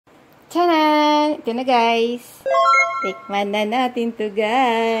Tada! Ito na guys. Tikman na natin to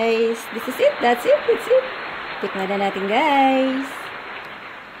guys. This is it. That's it. That's it. Tikman na natin guys.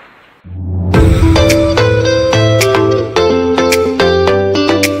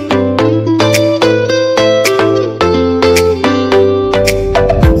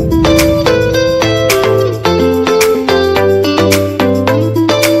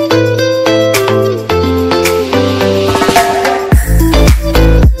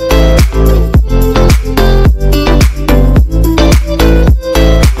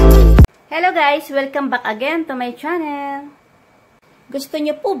 Welcome back again to my channel. Gusto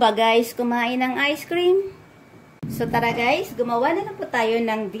nyo po ba guys kumain ng ice cream? So tara guys, gumawa na lang po tayo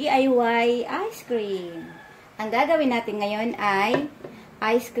ng DIY ice cream. Ang gagawin natin ngayon ay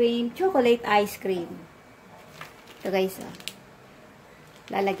ice cream, chocolate ice cream. Ito guys,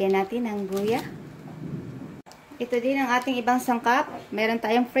 lalagyan natin ng Goya. Ito din ang ating ibang sangkap. Meron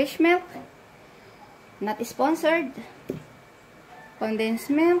tayong fresh milk, not sponsored. Condensed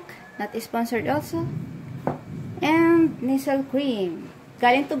milk, not sponsored also. And Nestle Cream.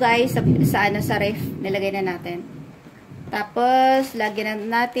 Galing to guys sa ref. Nilagay na natin. Tapos, lagyan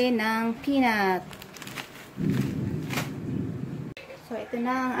na natin ng peanut. So, ito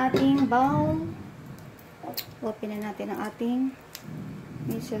na ang ating bowl. Open na natin ang ating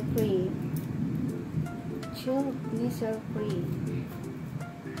Nestle Cream. Chilled Nestle Cream.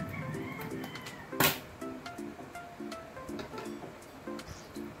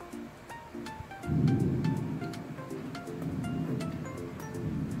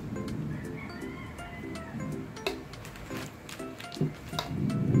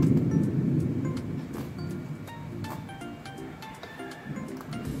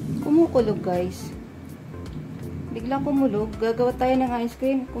 Kumukulog guys. Biglang kumulog. Gagawa tayo ng ice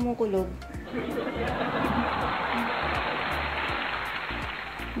cream. Kumukulog.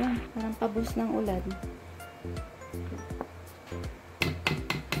 Yan, parang pabos ng ulan.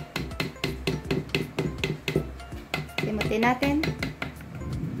 Timutin natin.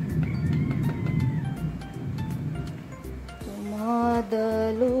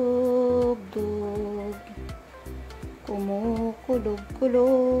 Tumadalog-dog.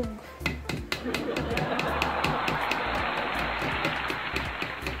 Kumukulog-kulog.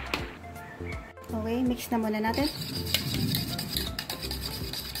 Okay, mix na muna natin.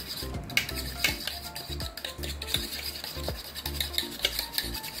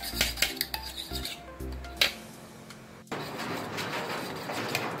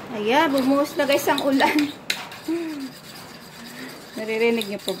 Ayan, bumuhos na guys ang ulan. Naririnig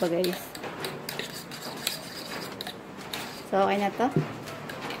niyo po ba guys? So, okay na to.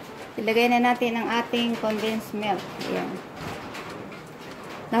 Ilagay na natin ang ating condensed milk. Ayan.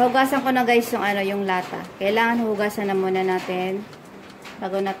 Nahugasan ko na guys yung, yung lata. Kailangan hugasan na muna natin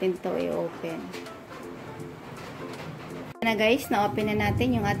bago natin to i-open. Na guys, na-open na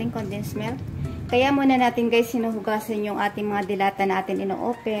natin yung ating condensed milk. Kaya muna natin guys sinuhugasan yung ating mga dilata na atin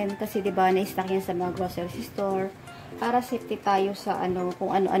ino-open. Kasi diba na-stock yan sa mga grocery store. Para safety tayo sa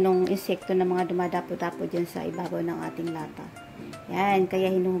kung ano-anong insekto na mga dumadapo-dapo dyan sa ibabaw ng ating lata. Yan,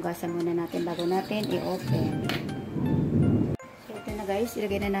 kaya hinuhugasan muna natin bago natin i-open. So, ito na guys,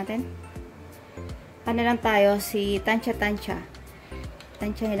 ilagay na natin. Ano lang tayo, si tansya-tansya.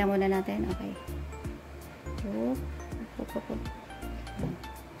 Tansyahin lang muna natin, okay.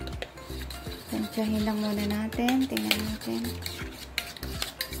 Tansyahin lang muna natin, tingnan natin.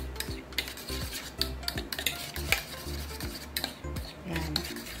 Yan.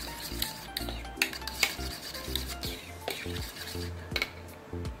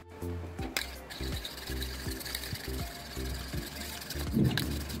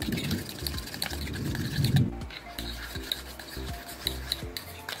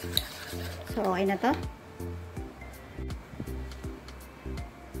 So, okay na to.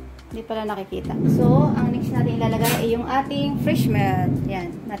 Hindi pala nakikita. So, ang next natin ilalagay ay yung ating fresh milk.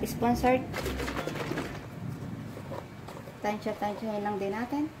 Yan. Not sponsored. Tansya-tansyahin lang din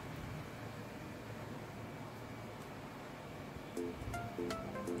natin.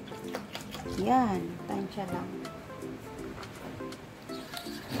 Yan. Tansya lang.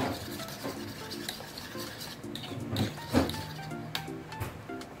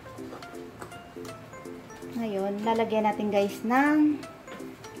 Ngayon, lalagyan natin guys ng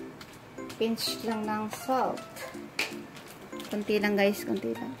pinch lang ng salt. Kunti lang guys,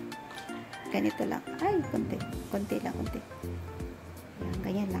 kunti lang. Ganito lang. Ay, kunti. Kunti lang, kunti. Yan,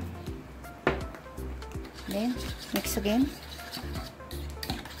 ganyan lang. Then, mix again.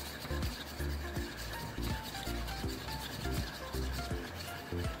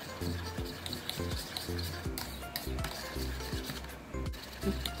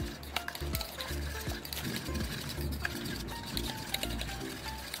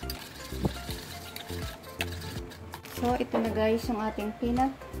 So, ito na guys yung ating peanut.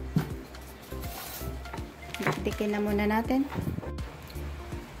 Dikdikin na muna natin.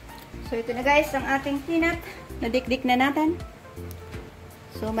 So, ito na guys ang ating peanut. Nadikdik na natin.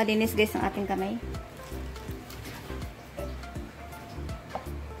 So, malinis guys ang ating kamay.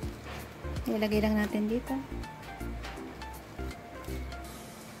 Ilagay lang natin dito.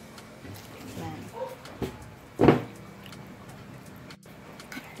 Yan.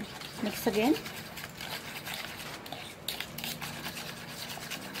 Mix again.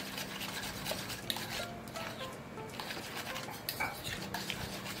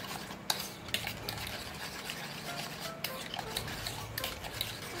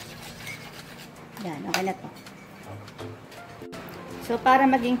 Yan, okay na to. So, para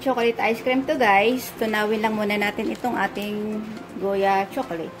maging chocolate ice cream to guys, tunawin lang muna natin itong ating Goya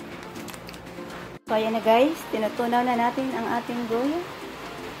Chocolate. So, ayan na guys, tinutunaw na natin ang ating Goya.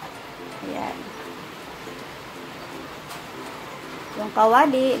 Ayan. Yung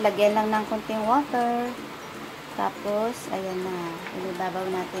kawali, lagyan lang ng konting water. Tapos, ayan na. Inibabaw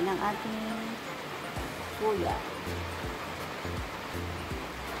natin ang ating Goya.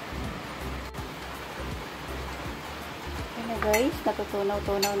 Guys,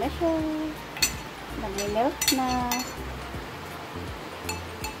 natutunaw-tunaw na siya. Nag-melt na.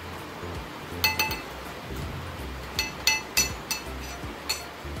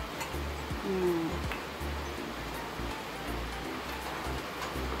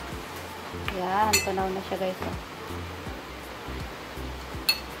 Yan, tunaw na siya guys.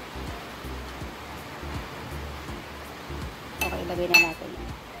 Okay, ilagay na natin.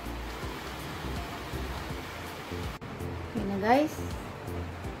 Guys,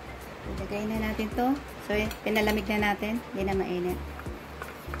 ilagay na natin to. So, pinalamig na natin. Hindi na mainit.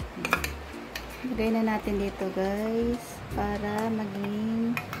 Ilagay na natin dito guys para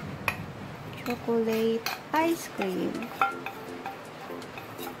maging chocolate ice cream.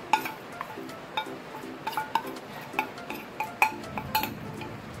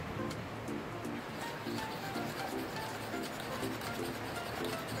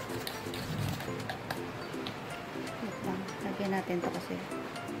 Lagyan natin to kasi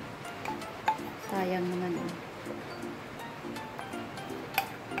sayang naman eh.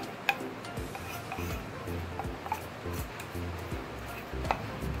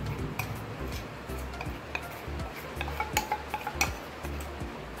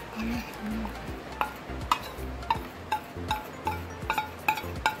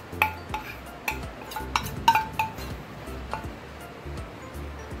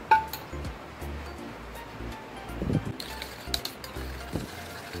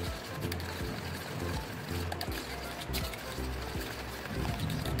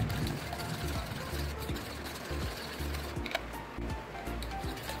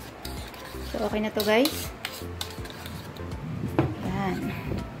 So, okay na to guys. Yan.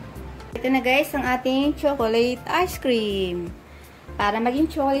 Ito na guys ang ating chocolate ice cream. Para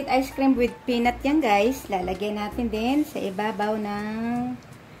maging chocolate ice cream with peanut yan guys, lalagyan natin din sa ibabaw ng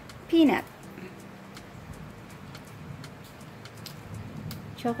peanut.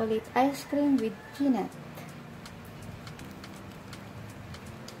 Chocolate ice cream with peanut.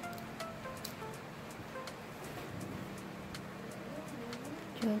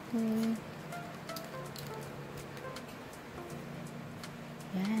 Chocolate.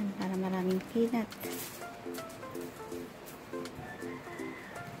 Yan, para maraming peanut.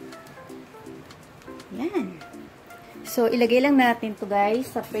 Yan. So, ilagay lang natin to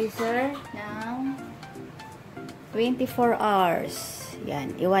guys sa freezer ng 24 hours.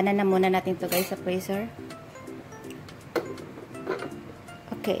 Yan, iwanan na muna natin to guys sa freezer.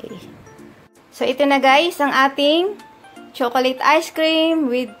 Okay. So, ito na guys ang ating chocolate ice cream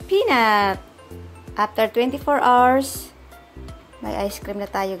with peanut. After 24 hours, may ice cream na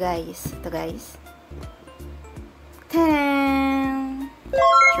tayo guys. Ito guys. Ta-da!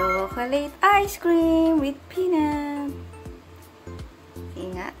 Chocolate ice cream with peanut.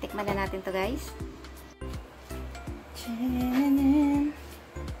 Sige nga, tikman na natin to guys.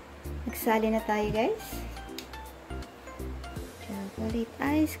 Nagsali na tayo guys. Chocolate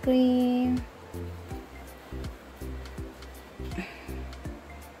ice cream.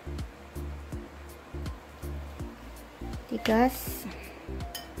 Tigas.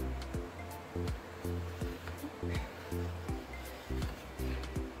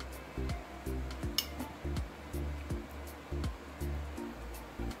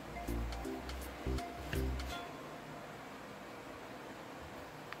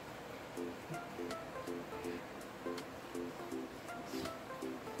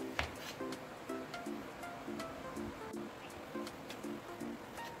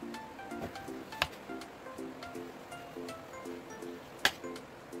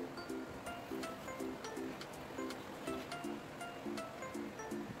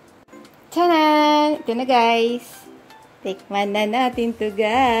 Tanan! Ito na guys. Tikman na natin to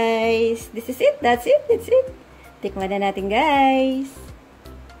guys. This is it. That's it. That's it. Tikman na natin guys.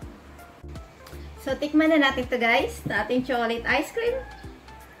 So, tikman na natin to guys. Sa ating chocolate ice cream.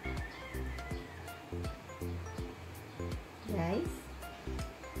 Guys.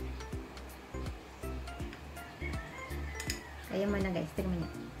 Ayan mo na guys. Tikman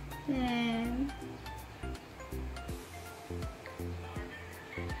na. Ayan.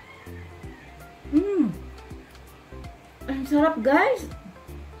 Ang sarap guys.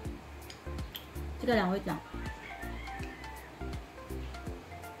 Teka lang, wait lang.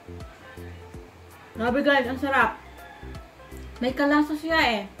 Grabe guys, ang sarap. May kalasa siya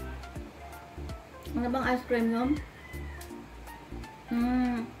eh. Ano bang ice cream yun?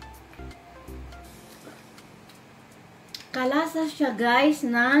 Kalasa siya guys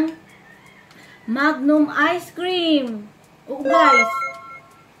ng Magnum ice cream. Oo guys.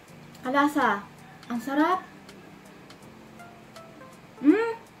 Kalasa. Ang sarap.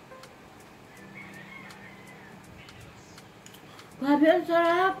 Grabe, ang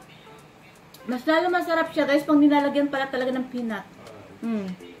sarap. Mas lalo masarap siya guys pag nilalagyan pala talaga ng peanut.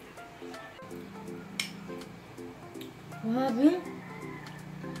 Grabe.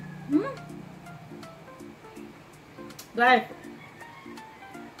 Guys,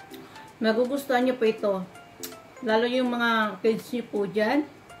 magugustuhan nyo po ito. Lalo yung mga kids nyo po dyan.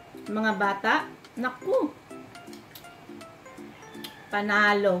 Mga bata. Naku.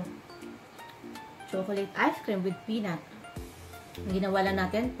 Panalo. Chocolate ice cream with peanut. Ang ginawa lang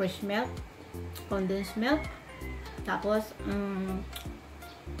natin, fresh milk, condensed milk, tapos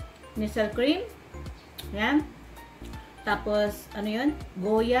Nestle Cream, yan. Tapos, ano yun?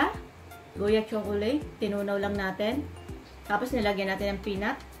 Goya Chocolate, tinunaw lang natin. Tapos, nilagyan natin ng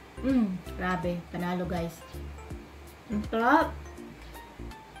peanut. Grabe, panalo guys. Ang sarap.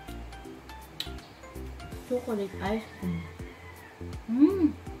 Chocolate ice cream.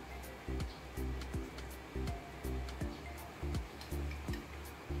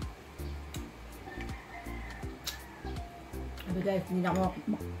 Sabi guys, hindi na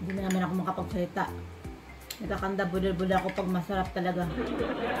naman ako makapagsalita. Nagkakanda budol-budol ako pag masarap talaga.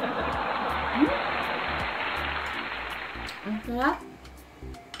 Ang sarap.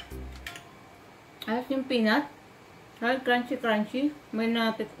 Ayos yung peanut. Crunchy.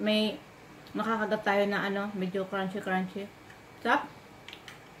 May makakagat tayo na ano, medyo crunchy. Sarap.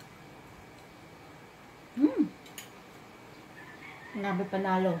 Grabe,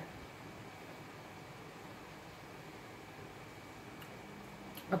 panalo.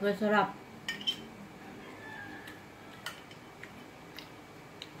 Apay sarap.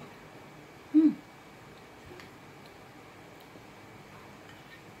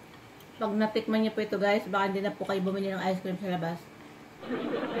 Pag natikman niyo po ito guys, baka hindi na po kayo bumili ng ice cream sa labas.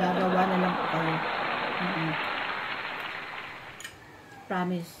 Gagawa na lang po kayo.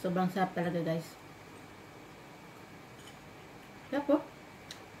 Promise, sobrang sarap talaga guys. Sarap po.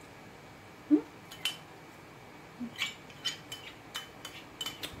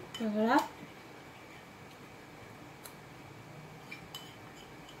 Sarap.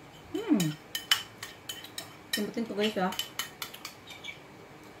 Simbutin ko guys ah.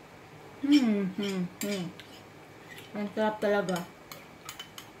 Ang sarap talaga.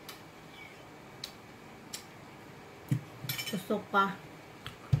 Gusto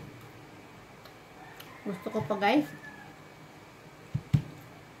ko pa guys.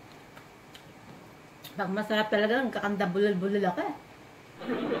 Pag masarap talaga, kakanda bulol-bulol ako eh.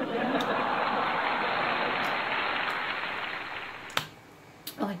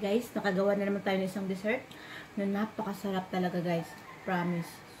 Okay guys, nakagawa na naman tayo ng isang dessert na napakasarap talaga guys. Promise,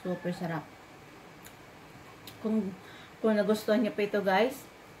 super sarap. Kung nagustuhan niyo pa ito guys,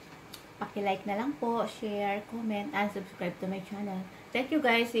 paki-like na lang po, share, comment, and subscribe to my channel. Thank you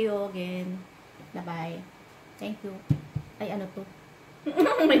guys, see you again. Bye-bye. Thank you. Ay, ano to?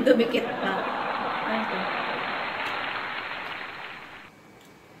 May dumikit pa. Ano to?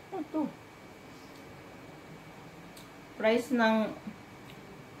 Ano to?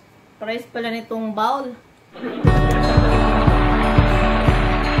 Price pala nitong bowl.